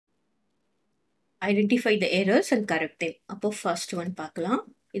Identify the errors and correct them. அப்போ first one பார்க்கலாம்.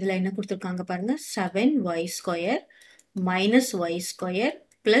 இதுல என்ன கொடுத்திருக்காங்க பாருங்க 7y square minus y square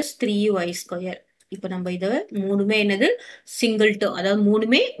plus 3y square. இப்போ நம்ம இத மூணுமே என்னது single term, அதாவது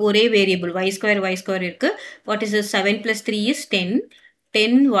மூணுமே ஒரே வேரியபிள் y square இருக்கு. What is this? 7 plus 3 is 10.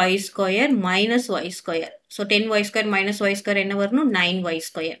 10y square minus y square. So 10y square minus y square என்ன வரணும்? 9y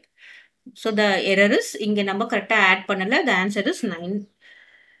square. So the error is இங்க நம்ம கரெக்டா ஆட் பண்ணல. The answer is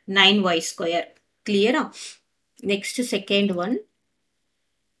 9y square. Clear? Next second one.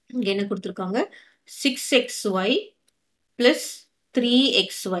 இங்க என்ன கொடுத்திருக்காங்க 6xy plus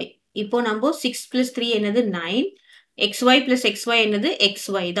 3xy. இப்போ நம்ம 6 plus 3 என்னது 9. xy plus xy என்னது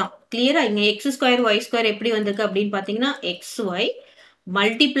xy தான். Clear? இங்க x square y square எப்படி வந்திருக்கு அப்படின்னு பார்த்தீங்கன்னா xy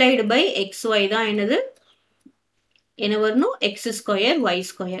multiplied by xy தான் என்னது என்ன வரணும் x square y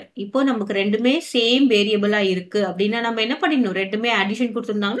square. இப்போ நமக்கு ரெண்டுமே சேம் வேரியபிளா இருக்கு அப்படின்னா நம்ம என்ன பண்ணிடணும், ரெண்டுமே அடிஷன்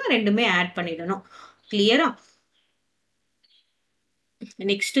கொடுத்திருந்தாங்கன்னா ரெண்டுமே ஆட் பண்ணிடணும். கிளியரா?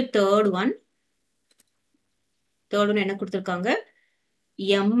 நெக்ஸ்ட் தேர்ட் ஒன் என்ன கொடுத்திருக்காங்க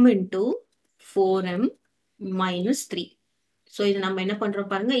m into 4m minus 3. So இது நம்ம என்ன பண்றோம்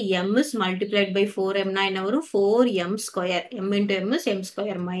பாருங்க, m is multiplied by 4m னா என்ன வரும் 4m square. m into m is m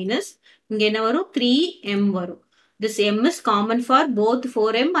square minus இங்க என்ன வரும் 3m வரும். This m is common for both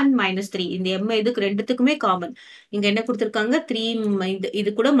 4m and minus 3. இந்த m இதுக்கு ரெண்டுத்துக்குமே காமன். இங்க என்ன கொடுத்திருக்காங்க 3 இது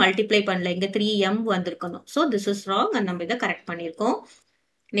கூட மல்டிப்ளை பண்ணல, இங்க 3m வந்திருக்கணும். So this is wrong and நம்ம இதை கரெக்ட் பண்ணியிருக்கோம்.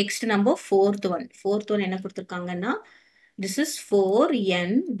 நெக்ஸ்ட் நம்ம fourth one என்ன கொடுத்திருக்காங்கன்னா this is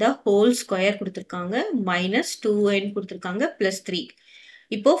 4n the whole square கொடுத்திருக்காங்க minus 2n கொடுத்திருக்காங்க plus 3.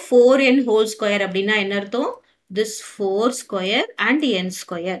 இப்போ 4n whole square அப்படின்னா என்ன அர்த்தம், this 4 square and n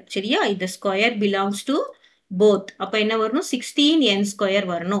square. சரியா? இந்த square belongs to both. அப்ப என்ன வரணும் 16n square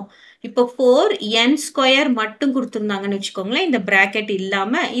வரணும். இப்போ 4n square மட்டும் கொடுத்திருந்தாங்கன்னு வச்சுக்கோங்களேன், இந்த bracket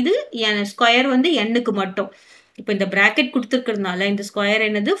இல்லாம இது square வந்து nக்கு மட்டும். இப்போ இந்த bracket கொடுத்திருக்கிறதுனால இந்த ஸ்கொயர்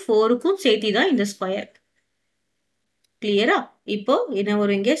என்னது 4க்கும் சேர்த்தி தான் இந்த ஸ்கொயர். கிளியரா? இப்போ என்ன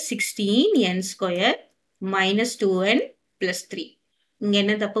வரும் இங்க 16n square minus 2n plus 3. இங்க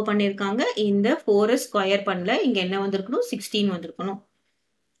என்ன தப்பு பண்ணிருக்காங்க, இந்த 4 ஸ்கொயர் பண்ணல, இங்க என்ன வந்திருக்கணும் 16 வந்திருக்கணும்.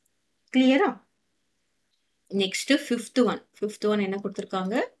 கிளியரா? நெக்ஸ்ட் ஃபிஃப்த் ஒன் என்ன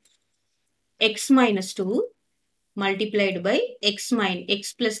கொடுத்திருக்காங்க x minus 2 multiplied by x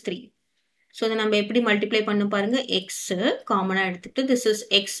plus 3. So இதை நம்ம எப்படி மல்டிப்ளை பண்ண பாருங்க, x காமனா எடுத்துட்டு this is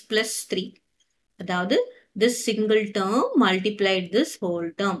x plus 3. அதாவது this single term multiplied this whole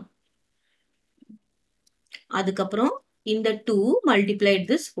term. அதுக்கப்புறம் இந்த 2 multiplied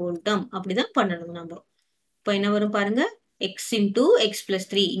this whole term. அப்படிதான் பண்ணணும் நம்ம. இப்போ என்ன வரும் பாருங்க, x into x plus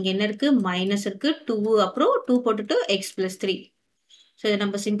 3. இங்க என்ன இருக்கு, மைனஸ் இருக்கு, 2 அப்புறம் 2 போட்டுட்டு x plus 3. ஸோ இதை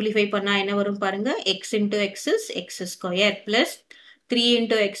நம்ம சிம்பிளிஃபை பண்ணா என்ன வரும் பாருங்க, x into x is x square plus 3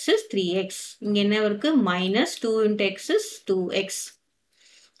 into x is 3x. இங்க என்ன இருக்கு, minus 2 into x is 2x.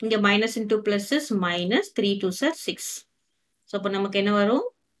 இங்க minus into plus is minus 3 2s are 6. So அப்போ நமக்கு என்ன வரும்,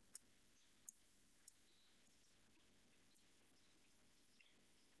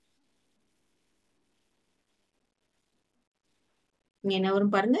 இங்க என்ன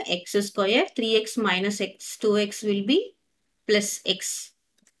வரும் பாருங்க, x square 3x minus x 2x will be plus x.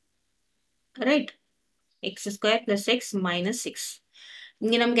 Right? x square plus x minus 6.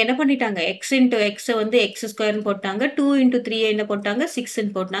 இங்க நமக்கு என்ன பண்ணிட்டாங்க, x into x வந்து x square போட்டாங்க, 2 into 3 என்ன போட்டாங்க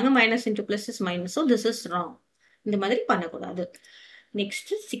 6 போட்டாங்க, minus into plus is minus. So this is wrong. இந்த மாதிரி பண்ணக்கூடாது.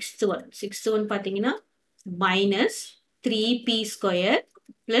 நெக்ஸ்ட் சிக்ஸ்த் ஒன் பார்த்தீங்கன்னா minus 3p square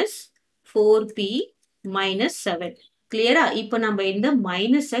plus 4p minus 7. கிளியரா? இப்போ நம்ம இந்த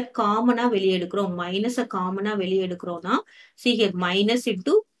மைனஸை காமனா வெளியே எடுக்கிறோம்னா see here minus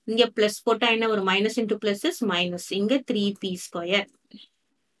into இங்க பிளஸ் போட்டா என்ன ஒரு minus into plus is minus, இங்க 3p ஸ்கொயர்.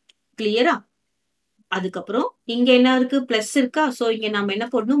 கிளியரா? அதுக்கப்புறம் இங்க என்ன இருக்கு, பிளஸ் இருக்கா, சோ இங்க நம்ம என்ன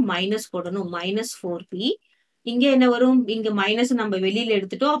போடணும், மைனஸ் போடணும், minus 4p. இங்க என்ன வரும், இங்க மைனஸ் நம்ம வெளியில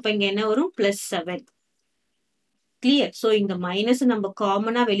எடுத்துட்டோம், அப்ப இங்க என்ன வரும் பிளஸ் 7. கிளியர்? சோ இந்த மைனஸ் நம்ம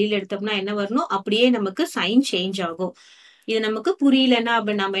காமனா வெளியில எடுத்தோம்னா என்ன வரணும், அப்படியே நமக்கு சைன் சேஞ்ச் ஆகும். இது நமக்கு புரியலன்னா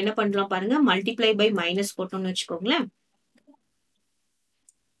அப்ப நம்ம என்ன பண்றோம் பாருங்க, மல்டிப்ளை பை மைனஸ் போட்டோம்னு வச்சுக்கோங்களேன்.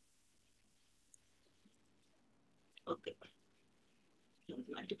 ஓகே,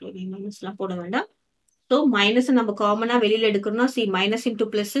 மல்டிப்ளை பை மைனஸ்லாம் போட வேண்டாம். ஸோ மைனஸ் நம்ம காமனா வெளியில எடுக்கணும்னா C minus into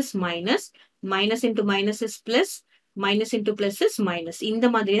plus is minus, minus into minus is plus, minus into plus is minus. இந்த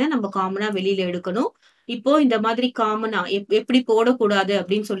மாதிரி தான் நம்ம காமனா வெளியில எடுக்கணும். இப்போ இந்த மாதிரி காமனா எப்படி போடக்கூடாது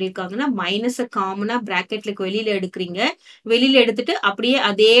அப்படின்னு சொல்லியிருக்காங்கன்னா, மைனஸை காமனா பிராக்கெட்லுக்கு வெளியில எடுக்கிறீங்க, வெளியில எடுத்துட்டு அப்படியே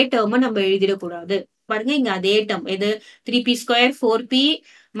அதே டேர்மை நம்ம எழுதிடக்கூடாது. பாருங்க இங்க அதே டேர்ம் எது, 3p ஸ்கொயர் 4p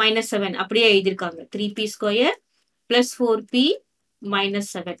மைனஸ் 7 அப்படியே எழுதியிருக்காங்க. 3p square plus 4p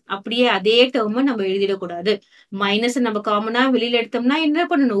 -7. அப்படியே அதே டேர்ம் நம்ம எழுதிடக்கூடாது. மைனஸ் நம்ம காமனா வெளியில எடுத்தோம்னா என்ன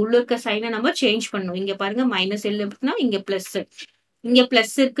பண்ணணும்? உள்ள இருக்க சைனை நம்ம சேஞ்ச் பண்ணணும். இங்க பாருங்க மைனஸ் எழுதுனா இங்க பிளஸ். இங்க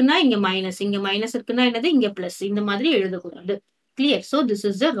பிளஸ் இருக்குன்னா இங்க மைனஸ். இங்க மைனஸ் இருக்குன்னா என்னது? இங்க பிளஸ். இந்த மாதிரி எழுதக்கூடாது. Clear? So this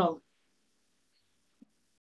is the wrong.